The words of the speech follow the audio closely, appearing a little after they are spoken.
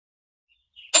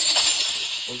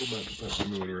I'll go back to Pet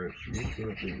Simulator at the end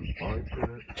of the 5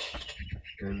 minutes,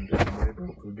 and am I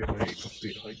about to get my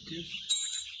update hype gift?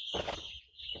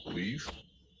 Please?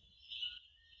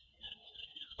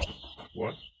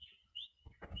 What?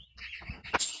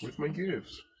 Where's my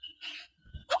gifts?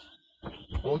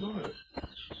 Oh, I got it.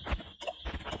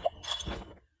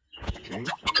 Okay.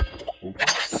 Open.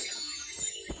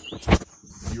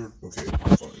 You're okay,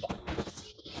 fine.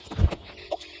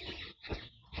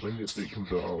 When this thing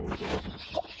comes out, I'll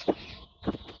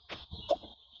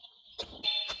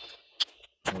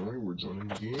Alright, we're joining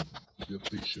the game. The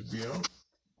update should be out.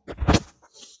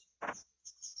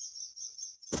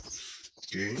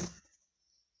 Okay.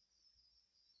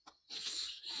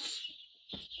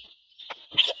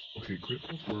 Okay,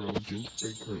 Christmas World,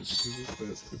 Gingerbread Currency, Christmas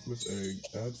Fest, Christmas Egg,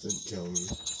 Advent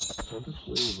Calendar,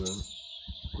 Display Event,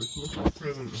 Christmas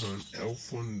Present Hunt,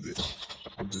 Elf on the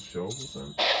Shelf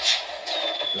Event,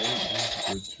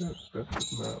 Giant Check,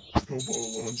 Festive Map, Snowball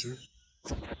Launcher,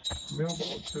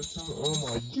 Mailbox System. Oh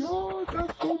my god,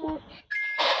 that's so much!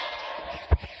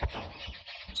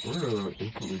 Where did I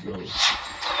instantly go?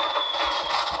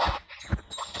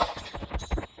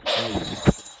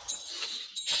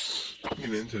 I'm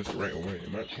getting into this right away.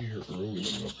 I'm actually here early when the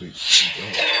update comes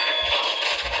out.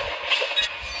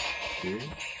 Okay.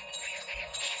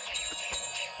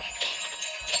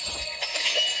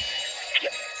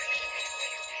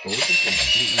 Oh, it's a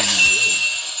completely new world.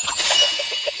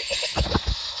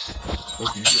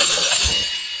 Okay, you got that.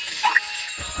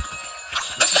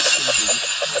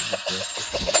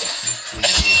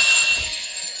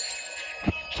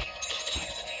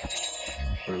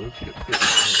 Alright, let's get this.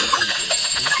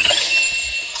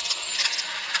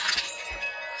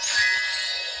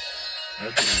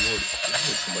 Add the reward. This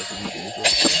is my favorite game.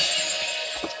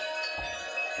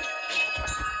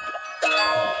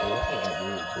 Oh, that's not that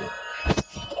weird, but.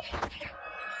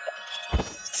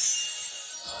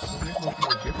 I'm making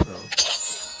my gift now.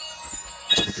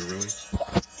 Okay, really?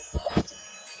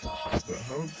 But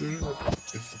how good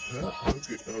is the pet? How good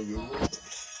was it?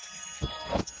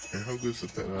 And how good is the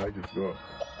pet that I just got?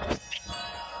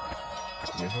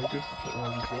 Yeah, how good is the pet that I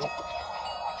just got?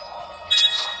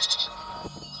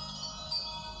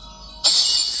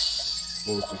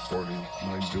 Oh, it's just starting.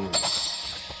 Mind doing it.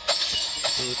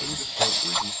 So let me just start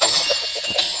breaking stuff.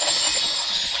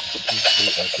 This is so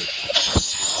epic.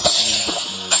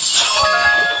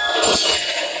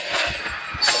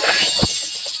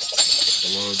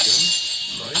 Hello again.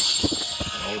 Nice.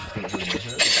 I'll put it in my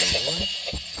head. That's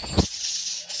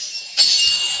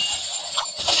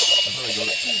how I got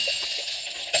it.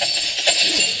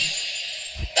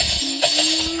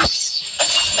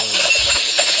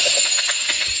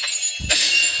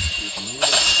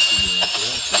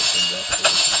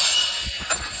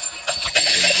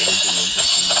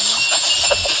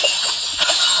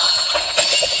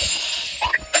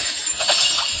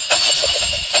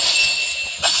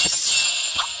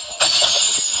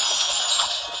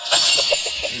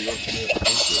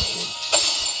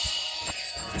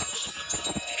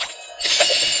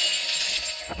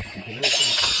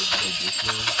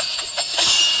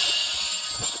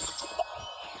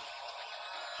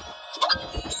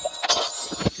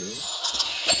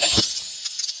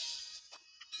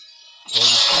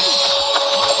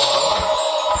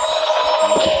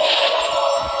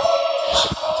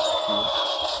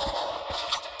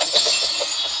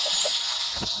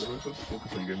 Let's just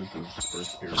focus on getting into this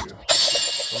first area.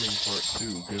 I mean, part 2.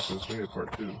 Guess let's make it part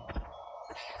 2.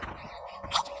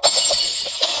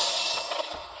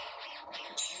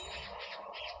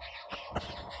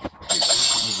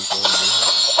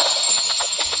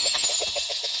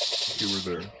 Okay, we're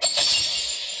there.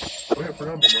 Oh yeah, I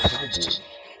forgot about my hoverboard.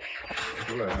 I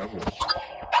thought I have one.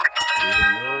 There we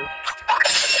are.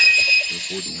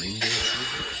 Before the reindeer.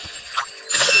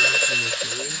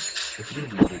 It's gonna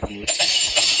be ridiculous.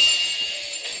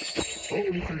 Oh,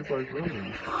 only 35 million.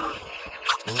 Oh,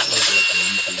 I like that.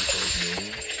 Only 35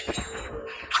 million.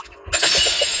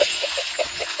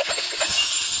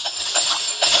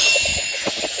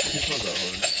 It's not that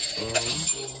hard. Let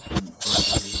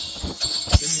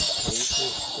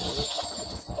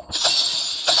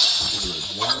me go to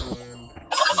Wonderland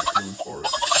and Human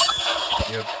Forest.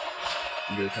 Yep.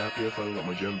 You guys happy? I finally got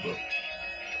my gems up.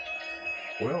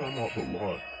 Well, I'm off a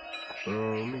lot.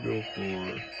 Let me go for...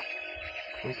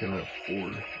 What can I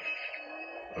afford?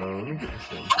 Let me get this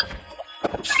one.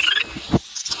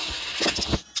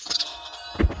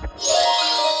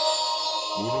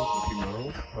 Golden Cookie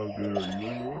Mouse, how good are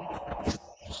you, Lord?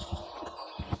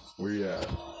 Where you at?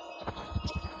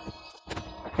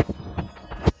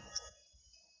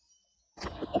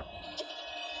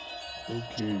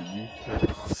 Okay,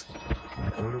 recap.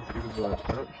 want to see that.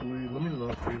 Actually, let me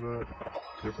not say that.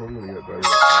 They're probably gonna get better.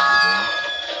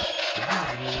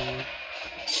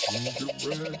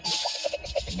 Gingerbread?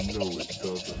 No, it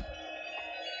doesn't.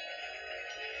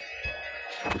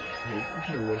 Hey, it's just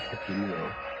a lot of stuff to do now.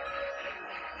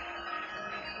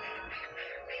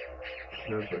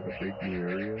 There's like a big new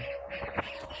area.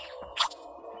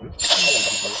 This is how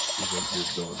the best event get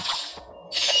done.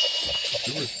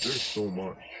 There's so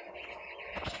much.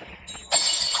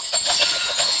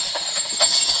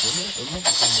 I'm not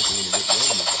saying that I'm gonna get done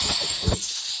with this episode.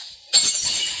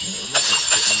 Yeah, I'm not gonna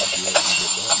sit in the do and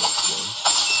get that much done.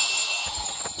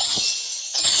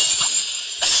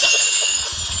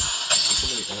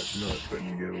 I'm not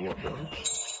expecting to get a lot done.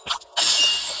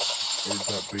 Or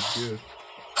that big gift.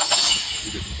 You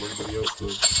get before anybody else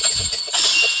does.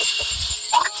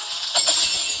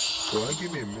 Well, I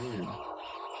give me $1 million.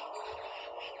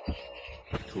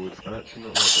 So it's actually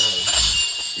not like that.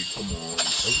 Hey, come on.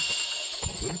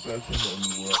 What if that's not on the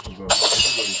world? Because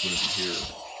everybody's gonna be here.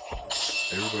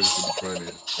 Everybody's gonna be trying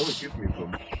it. Oh, it gives me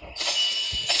some.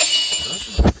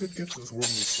 Actually, I could get this world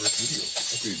in this first video.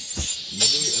 Okay,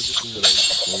 literally everything that I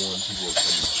go on, people are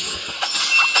coming for.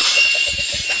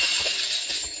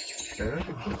 And I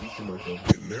can just see myself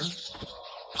getting there. It's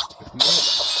not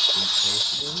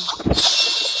impossible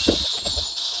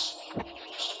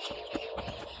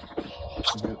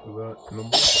to get to that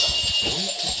number. Only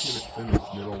 6 minutes in is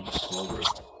mid all this progress.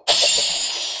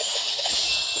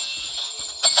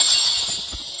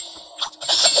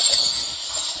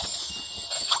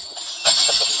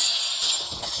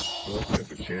 So that's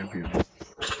like a champion.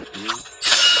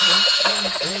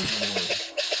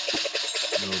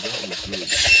 No, that was good.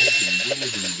 Okay,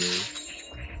 delivery there.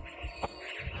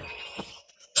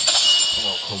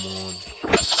 Oh, come on.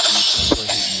 That's why I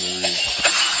hate new areas.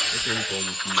 That's any problem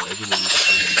with me. Everybody's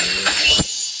fighting there.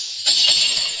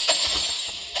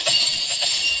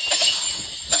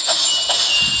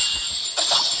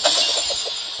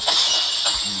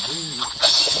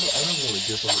 I don't want to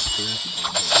guess how much things you can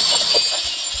have.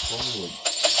 Probably like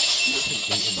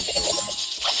 2,800,000.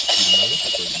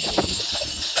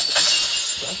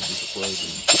 That's a bit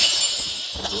surprising.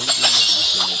 The only thing I'm going to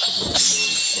say is I'm going to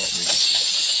stop me.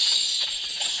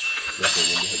 That's why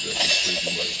I wonder how that is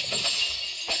crazy life.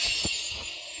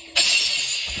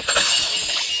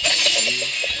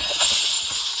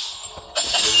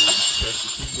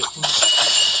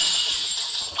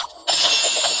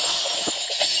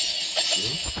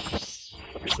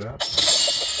 Get that?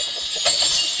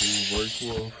 Ooh, very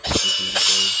close.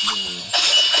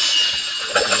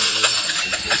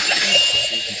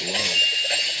 People out.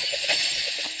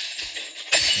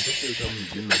 I think they're telling me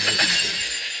getting the head people.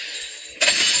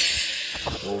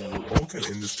 Well, we're all kind of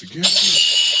in this together.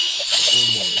 Oh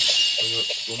my. I got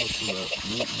so much from that.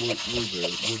 We're there.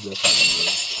 We're definitely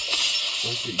there.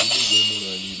 Okay, give me way more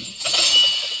than I needed.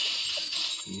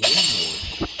 Way more.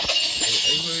 And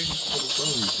everybody just put in front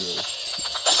of these guys.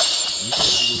 And you can't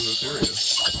even go to this area.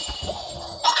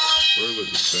 Where was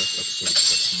the best episode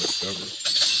of ever?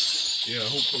 Yeah, I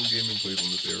hope some gaming plays on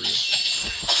this area.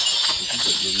 Because he's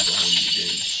like really behind the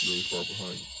game. Really far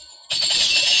behind.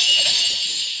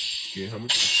 Okay, how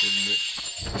much is in it?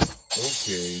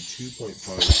 Okay, 2.5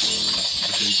 million.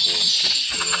 The big one.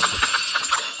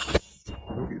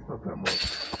 Okay, it's not that much.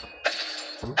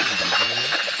 How much is it?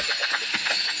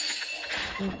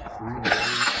 3 million.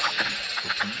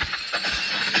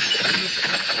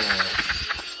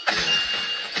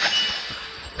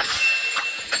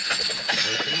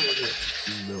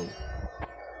 No.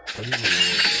 I didn't even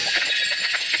realize that.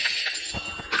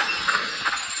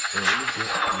 Let me get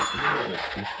like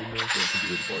 50 mil so I can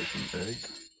go buy some eggs.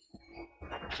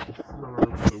 This is not our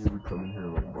episode where we come in here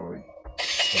and like buy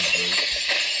some eggs.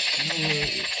 You know what?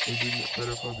 It would be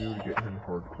better if I be able to get in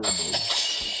hardcore mode.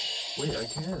 Wait, I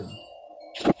can.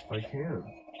 I can.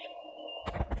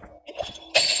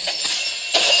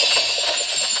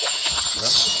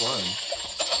 That's the plan.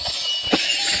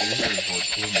 Get here in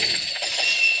hardcore mode.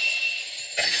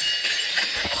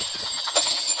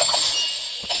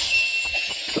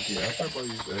 Yeah, after I buy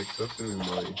these eggs, that's gonna be my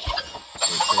plan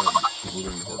to go in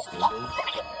hardcore mode.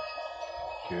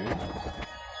 Okay.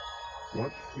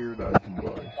 What's here that I can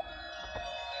buy?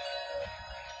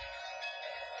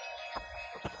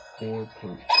 4.5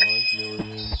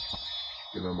 million.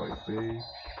 Get on my face.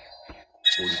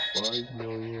 45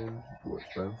 million. Too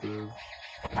expensive.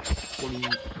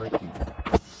 2019.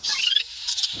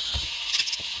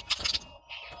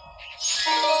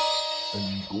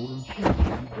 And golden fish,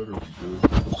 you better be good.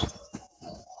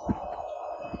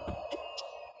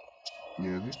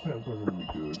 Yeah, these pants are gonna be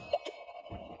good.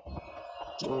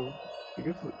 Well, I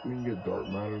guess we can get dark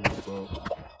matter and stuff.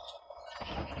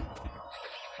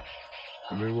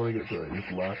 And then when I get to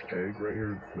this last egg right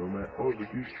here, the snowman. Oh, there's a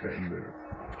huge pet in there.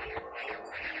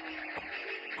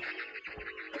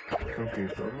 Okay,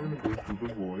 so I'm gonna go through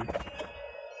the void.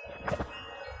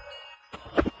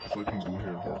 So I can go here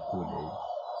in hardcore mode.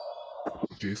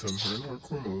 Okay, so I'm here in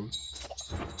hardcore mode.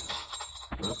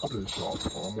 I put a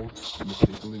shop almost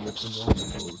mistakenly next to normal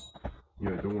mode.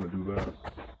 Yeah, I don't want to do that.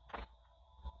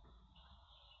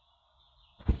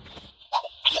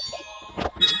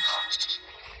 Okay.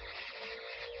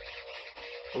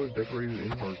 Oh, it's decorated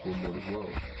in hardcore mode as well.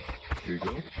 Here you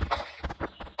go.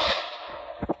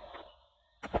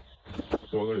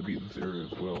 Oh, I gotta beat this area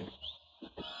as well.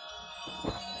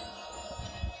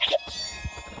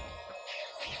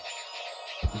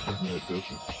 It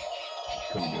doesn't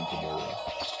come again tomorrow.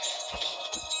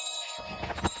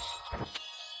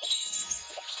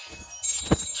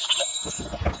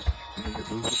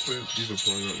 These are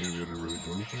probably not gonna be able to really do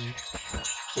anything.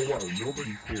 Oh wow,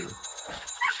 nobody's here.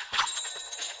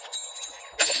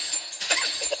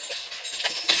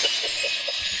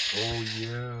 Oh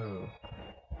yeah.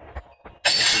 I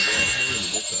forgot how did I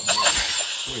get that much?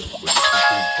 Wait, but this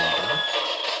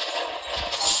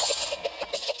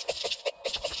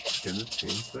can this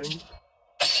change things?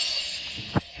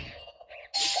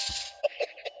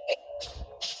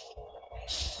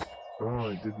 Oh,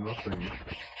 I did nothing.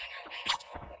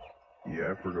 Yeah,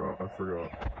 I forgot.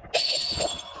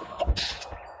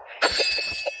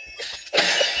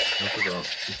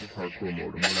 This is hardcore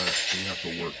mode, and we have to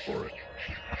work for it.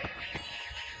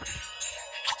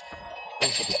 Oh,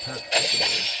 it's like a pet.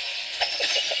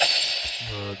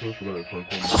 I totally forgot it's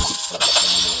hardcore mode.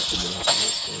 I'm gonna have to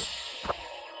work for it.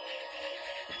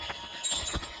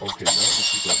 Okay, now the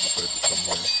people have decided to come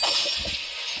here.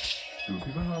 Dude,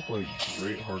 people have like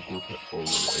great hardcore pet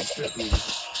photos. I can't really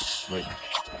like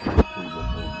play one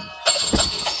homes.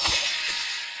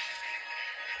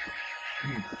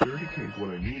 Dude, 30k is what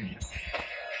I need.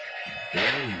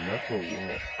 Dang, that's a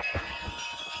lot.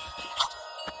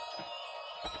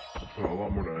 Oh, a lot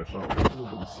more than I thought. There's a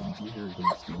little bit of CG here, you can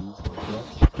see this like that.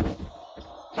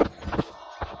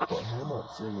 But I'm not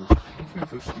saying this.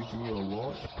 This skews me a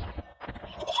lot.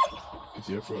 Because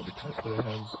yeah, I forgot the pets that I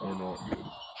have are not good.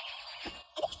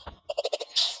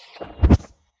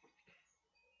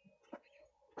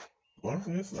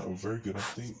 Honestly, that's not a very good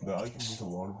update that I can make a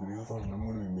lot of videos on, and I'm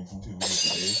going to be making 2 videos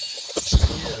a day.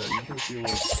 Yeah, you can see what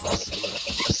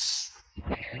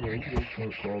yeah, you can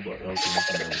go call about alchemist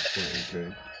and I was playing, okay?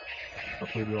 I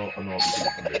played it all, and I'll be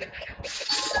doing today.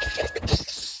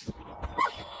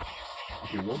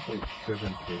 Okay,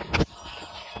 1.7k.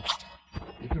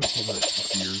 It's gonna come like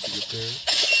years to get there.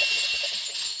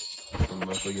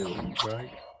 Unless I get a loot bag.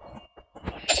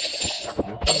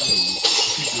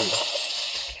 That's good.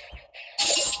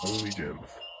 Only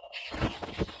gems.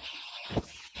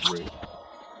 Great.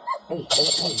 Oh.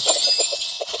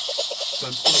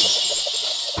 Times 2.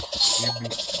 You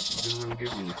didn't really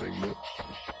give me anything, but...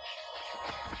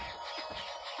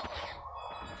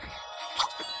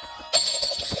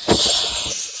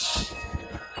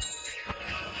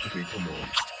 Okay, come on.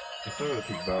 It's not gonna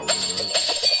take that one, right?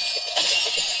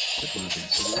 It's gonna take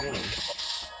so long.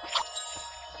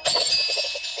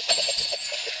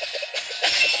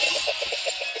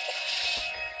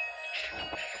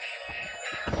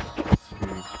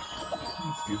 Okay,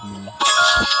 please give me what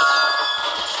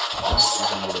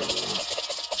I want.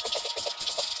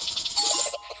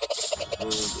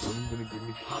 I'm gonna give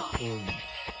me popcorn.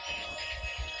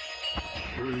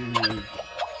 Please.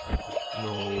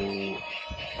 No.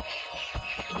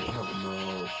 I don't have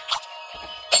enough.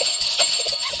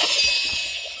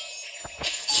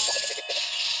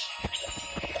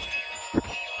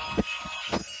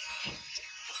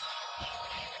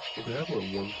 Okay, I have like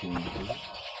one solution.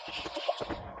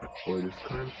 But it's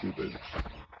kind of stupid.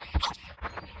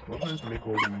 Why don't I just make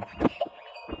all these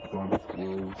zombie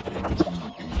squirrels and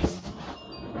zombie angels?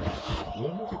 Will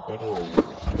that make it better or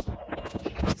worse?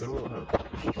 I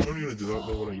don't even do that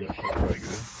though when I get pet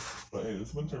dragon. But hey,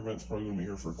 this winter event's probably gonna be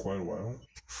here for quite a while.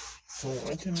 So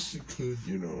I technically could,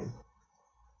 you know.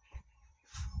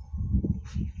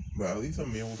 But at least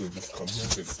I'm able to just come here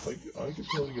because like I could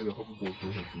probably get a hoverboard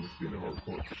for him from just being a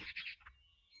hardcore.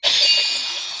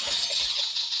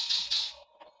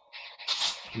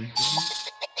 Please.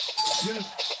 Yes!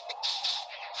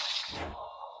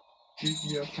 Gave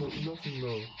me absolutely nothing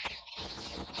though.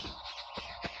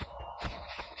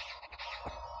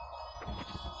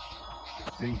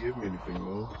 Didn't give me anything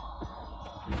though.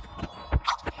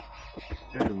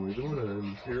 Anyways, I'm gonna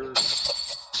end here.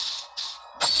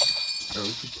 At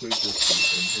least we played this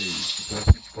and hey,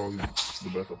 that's probably the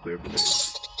best I've ever made.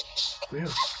 So yeah,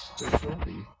 thanks for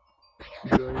watching. You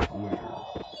guys